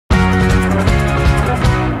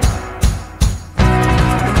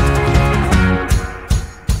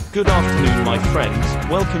Good afternoon, my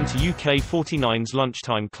friends. Welcome to UK49s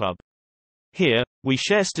Lunchtime Club. Here, we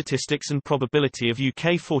share statistics and probability of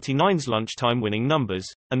UK49's lunchtime winning numbers,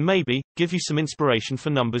 and maybe, give you some inspiration for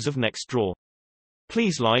numbers of next draw.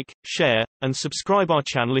 Please like, share, and subscribe our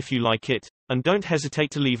channel if you like it, and don't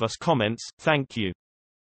hesitate to leave us comments, thank you.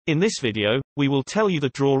 In this video, we will tell you the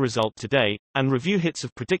draw result today, and review hits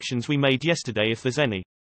of predictions we made yesterday if there's any.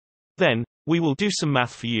 Then, we will do some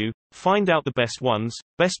math for you, find out the best ones,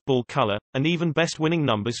 best ball color, and even best winning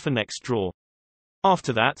numbers for next draw.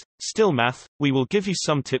 After that, still math, we will give you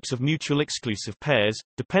some tips of mutual exclusive pairs,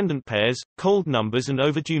 dependent pairs, cold numbers and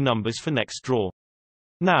overdue numbers for next draw.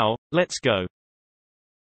 Now, let's go.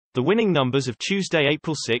 The winning numbers of Tuesday,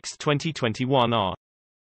 April 6, 2021 are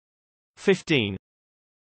 15,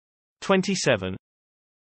 27,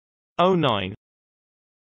 09,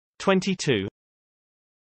 22,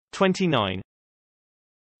 29,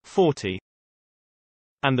 40,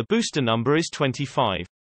 and the booster number is 25.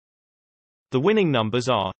 The winning numbers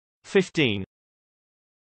are 15,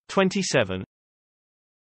 27,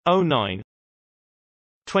 09,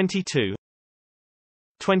 22,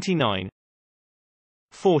 29,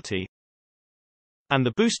 40, and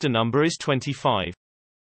the booster number is 25.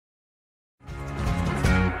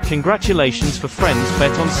 Congratulations for friends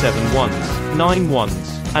bet on 7 ones, 9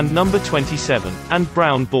 ones, and number 27, and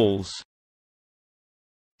brown balls.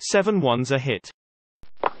 7 ones a hit.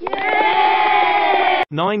 Yay!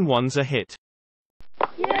 9 ones a hit.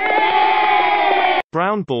 Yay!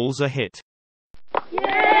 Brown balls a hit.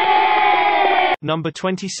 Yay! Number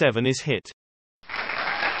 27 is hit.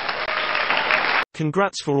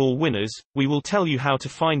 Congrats for all winners. We will tell you how to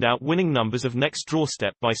find out winning numbers of next draw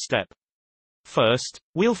step by step. First,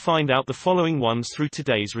 we'll find out the following ones through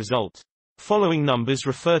today's result. Following numbers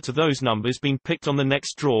refer to those numbers being picked on the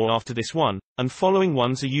next draw after this one, and following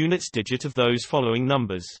ones are units digit of those following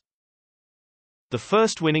numbers. The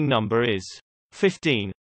first winning number is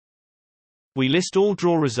 15. We list all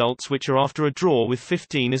draw results which are after a draw with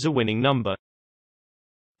 15 as a winning number.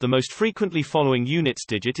 The most frequently following units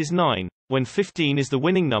digit is 9, when 15 is the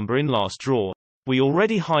winning number in last draw. We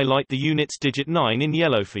already highlight the units digit 9 in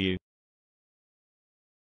yellow for you.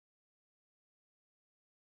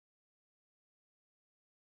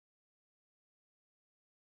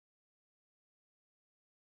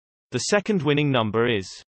 The second winning number is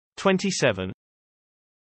 27.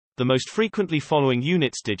 The most frequently following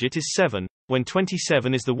units digit is 7, when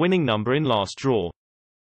 27 is the winning number in last draw.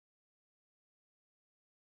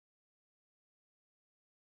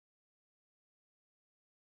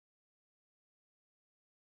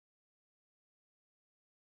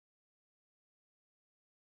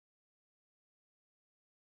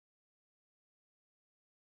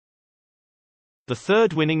 The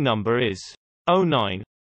third winning number is 09.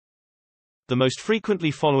 The most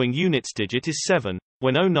frequently following units digit is 7,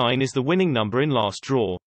 when 09 is the winning number in last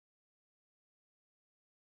draw.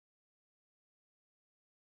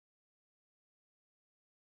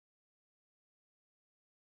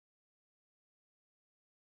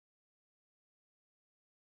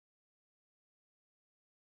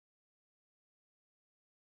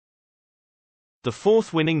 The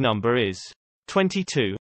fourth winning number is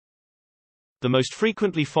 22. The most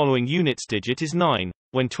frequently following units digit is 9,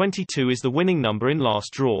 when 22 is the winning number in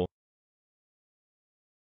last draw.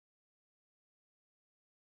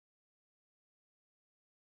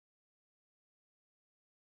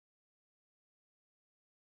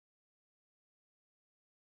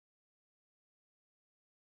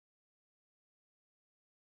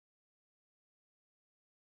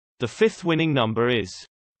 The fifth winning number is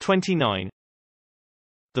 29.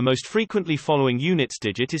 The most frequently following units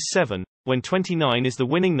digit is 7, when 29 is the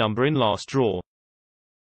winning number in last draw.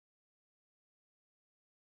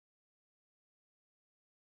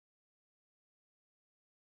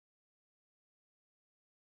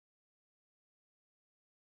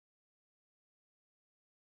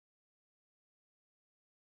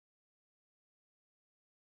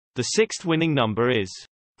 The sixth winning number is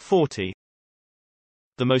 40.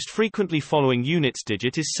 The most frequently following units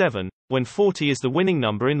digit is 7, when 40 is the winning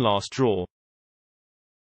number in last draw.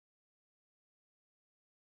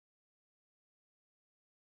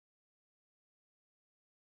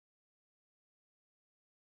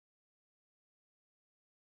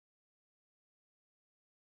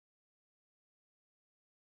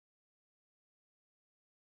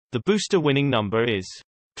 The booster winning number is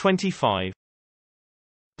 25.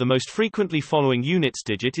 The most frequently following units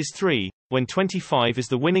digit is 3, when 25 is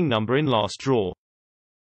the winning number in last draw.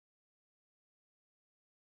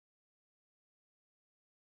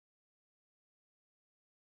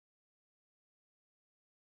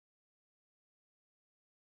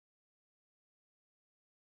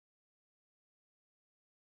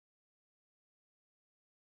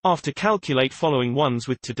 After calculate following ones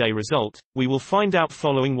with today result, we will find out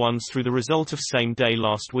following ones through the result of same day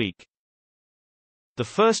last week. The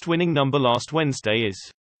first winning number last Wednesday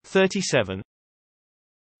is 37.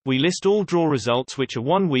 We list all draw results which are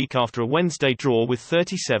 1 week after a Wednesday draw with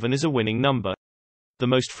 37 as a winning number. The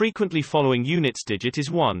most frequently following units digit is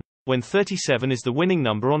 1, when 37 is the winning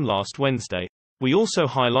number on last Wednesday. We also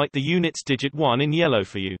highlight the units digit 1 in yellow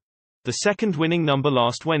for you. The second winning number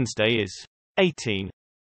last Wednesday is 18.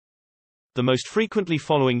 The most frequently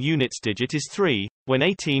following units digit is 3, when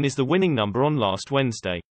 18 is the winning number on last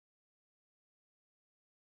Wednesday.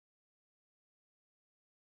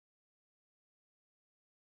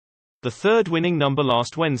 The third winning number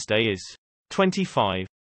last Wednesday is 25.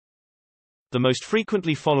 The most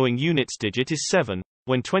frequently following units digit is 7,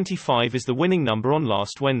 when 25 is the winning number on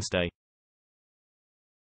last Wednesday.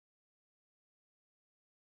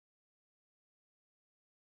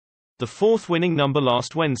 The fourth winning number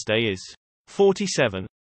last Wednesday is 47.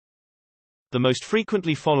 The most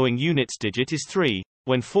frequently following units digit is 3,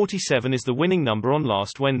 when 47 is the winning number on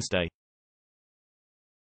last Wednesday.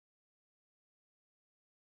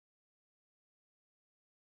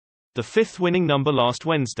 The fifth winning number last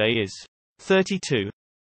Wednesday is 32.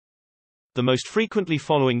 The most frequently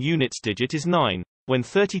following units digit is 9, when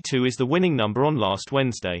 32 is the winning number on last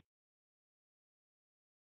Wednesday.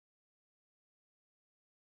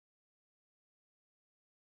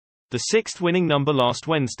 The sixth winning number last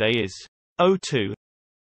Wednesday is 02.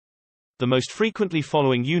 The most frequently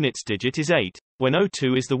following units digit is 8, when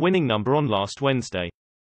 02 is the winning number on last Wednesday.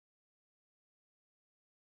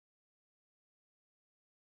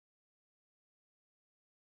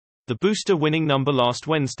 The booster winning number last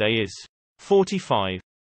Wednesday is 45.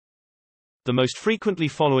 The most frequently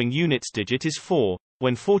following units digit is 4,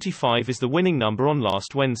 when 45 is the winning number on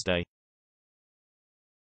last Wednesday.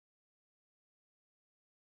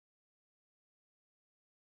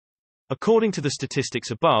 According to the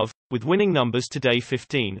statistics above, with winning numbers today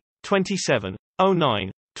 15, 27,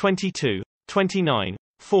 09, 22, 29,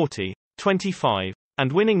 40, 25,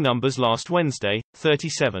 and winning numbers last Wednesday,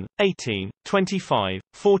 37, 18, 25,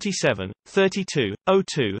 47, 32,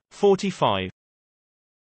 02, 45.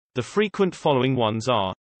 The frequent following ones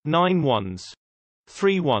are 9 ones,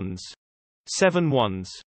 3 ones, 7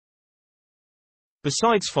 ones.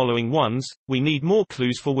 Besides following ones, we need more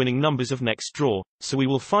clues for winning numbers of next draw, so we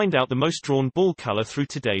will find out the most drawn ball color through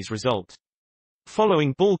today's result.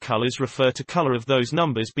 Following ball colors refer to color of those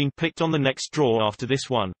numbers being picked on the next draw after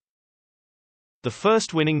this one. The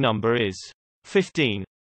first winning number is 15.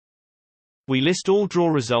 We list all draw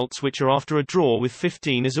results which are after a draw with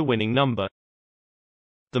 15 as a winning number.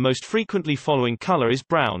 The most frequently following color is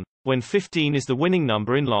brown, when 15 is the winning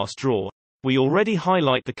number in last draw. We already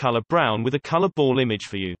highlight the color brown with a color ball image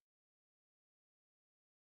for you.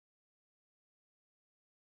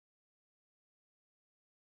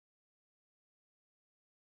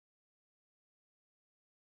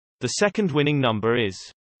 The second winning number is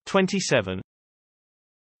 27.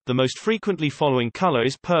 The most frequently following color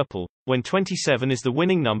is purple, when 27 is the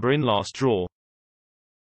winning number in last draw.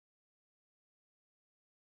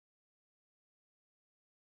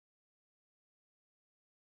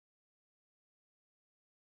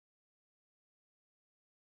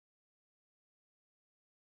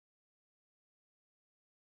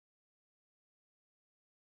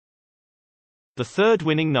 The third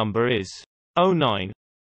winning number is 09.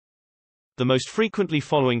 The most frequently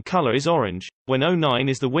following color is orange, when 09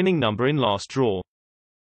 is the winning number in last draw.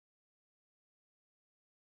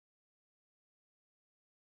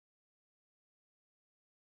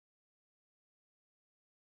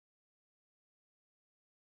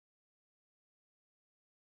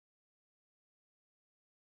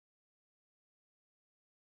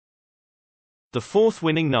 The fourth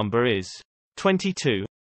winning number is 22.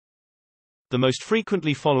 The most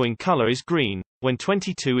frequently following color is green, when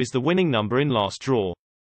 22 is the winning number in last draw.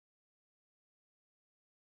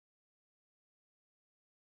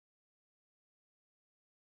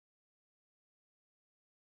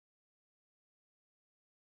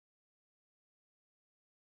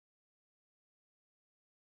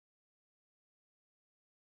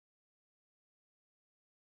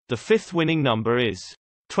 The fifth winning number is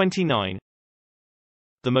 29.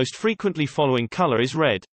 The most frequently following color is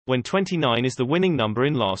red, when 29 is the winning number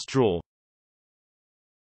in last draw.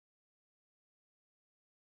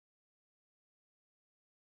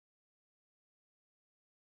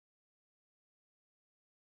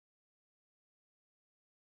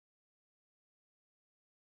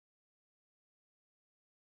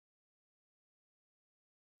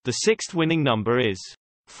 The sixth winning number is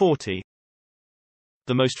 40.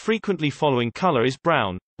 The most frequently following color is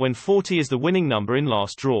brown, when 40 is the winning number in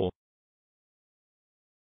last draw.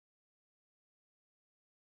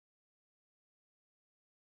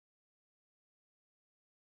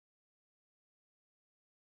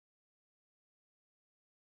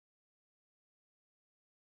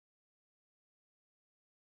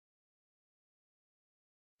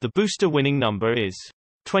 The booster winning number is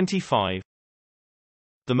 25.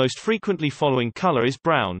 The most frequently following color is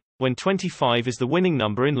brown, when 25 is the winning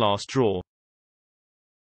number in last draw.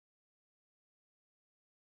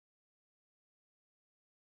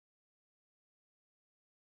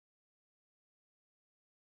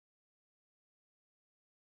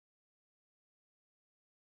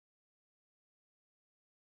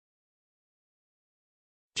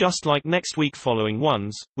 Just like next week following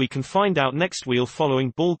ones, we can find out next wheel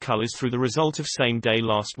following ball colors through the result of same day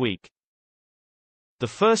last week. The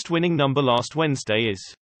first winning number last Wednesday is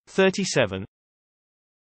 37.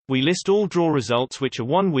 We list all draw results which are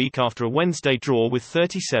 1 week after a Wednesday draw with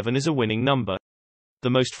 37 as a winning number. The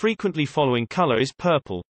most frequently following color is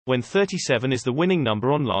purple, when 37 is the winning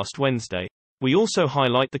number on last Wednesday. We also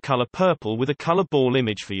highlight the color purple with a color ball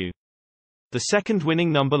image for you. The second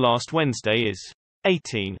winning number last Wednesday is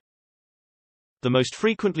 18. The most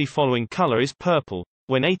frequently following color is purple,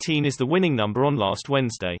 when 18 is the winning number on last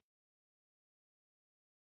Wednesday.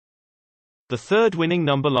 The third winning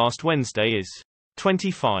number last Wednesday is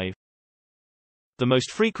 25. The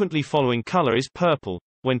most frequently following color is purple,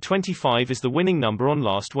 when 25 is the winning number on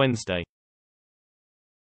last Wednesday.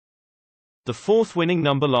 The fourth winning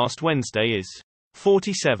number last Wednesday is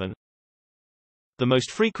 47. The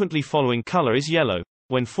most frequently following color is yellow,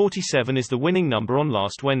 when 47 is the winning number on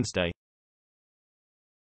last Wednesday.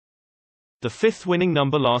 The fifth winning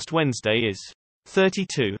number last Wednesday is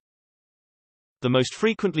 32. The most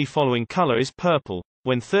frequently following color is purple,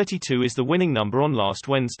 when 32 is the winning number on last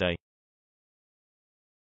Wednesday.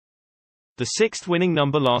 The sixth winning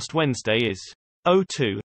number last Wednesday is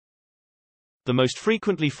 02. The most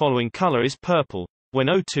frequently following color is purple, when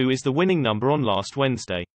 02 is the winning number on last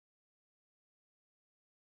Wednesday.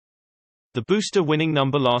 The booster winning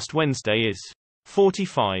number last Wednesday is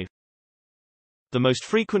 45. The most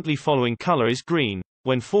frequently following color is green,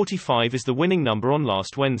 when 45 is the winning number on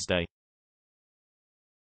last Wednesday.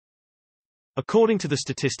 According to the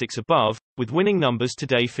statistics above, with winning numbers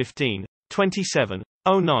today 15, 27,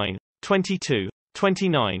 09, 22,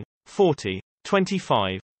 29, 40,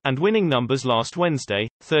 25, and winning numbers last Wednesday,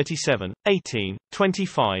 37, 18,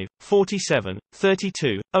 25, 47,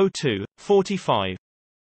 32, 02, 45.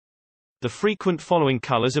 The frequent following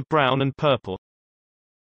colors are brown and purple.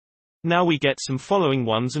 Now we get some following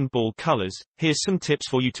ones and ball colors. Here's some tips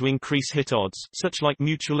for you to increase hit odds, such like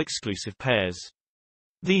mutual exclusive pairs.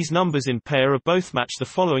 These numbers in pair are both match the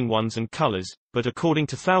following ones and colors, but according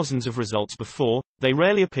to thousands of results before, they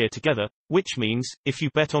rarely appear together, which means, if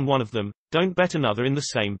you bet on one of them, don't bet another in the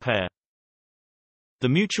same pair. The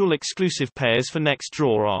mutual exclusive pairs for next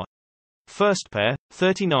draw are: first pair,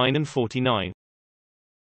 39 and 49.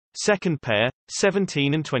 Second pair,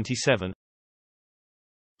 17 and 27.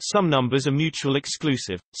 Some numbers are mutual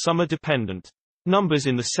exclusive, some are dependent. Numbers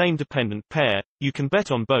in the same dependent pair, you can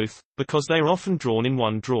bet on both, because they are often drawn in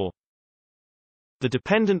one draw. The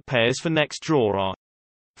dependent pairs for next draw are: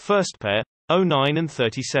 first pair, 09 and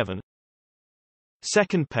 37.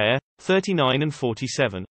 Second pair, 39 and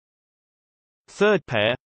 47. Third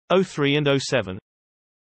pair, 03 and 07.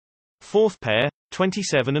 Fourth pair,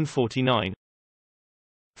 27 and 49.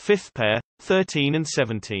 Fifth pair, 13 and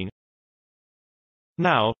 17.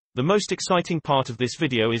 Now, the most exciting part of this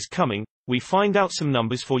video is coming. We find out some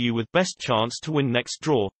numbers for you with best chance to win next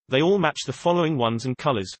draw. They all match the following ones and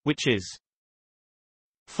colors, which is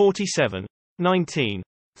 47, 19,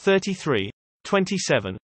 33,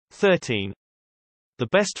 27, 13. The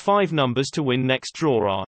best 5 numbers to win next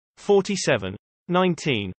draw are 47,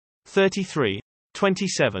 19, 33,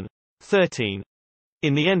 27, 13.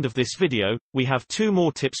 In the end of this video, we have 2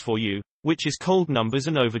 more tips for you, which is cold numbers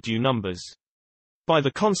and overdue numbers. By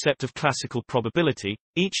the concept of classical probability,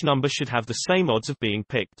 each number should have the same odds of being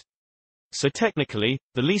picked. So technically,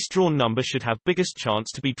 the least drawn number should have biggest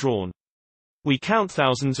chance to be drawn. We count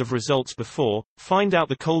thousands of results before, find out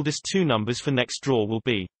the coldest 2 numbers for next draw will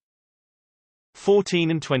be 14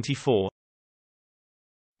 and 24.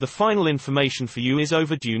 The final information for you is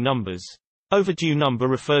overdue numbers. Overdue number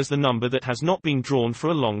refers the number that has not been drawn for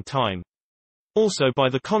a long time. Also, by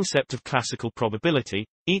the concept of classical probability,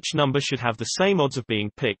 each number should have the same odds of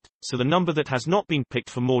being picked, so the number that has not been picked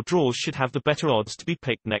for more draws should have the better odds to be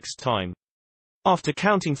picked next time. After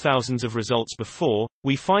counting thousands of results before,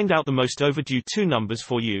 we find out the most overdue 2 numbers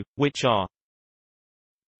for you, which are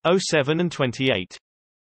 07 and 28.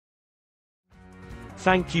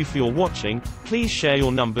 Thank you for your watching. Please share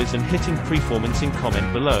your numbers and hitting performance in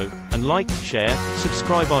comment below, and like, share,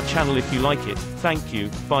 subscribe our channel if you like it. Thank you,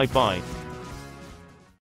 bye bye.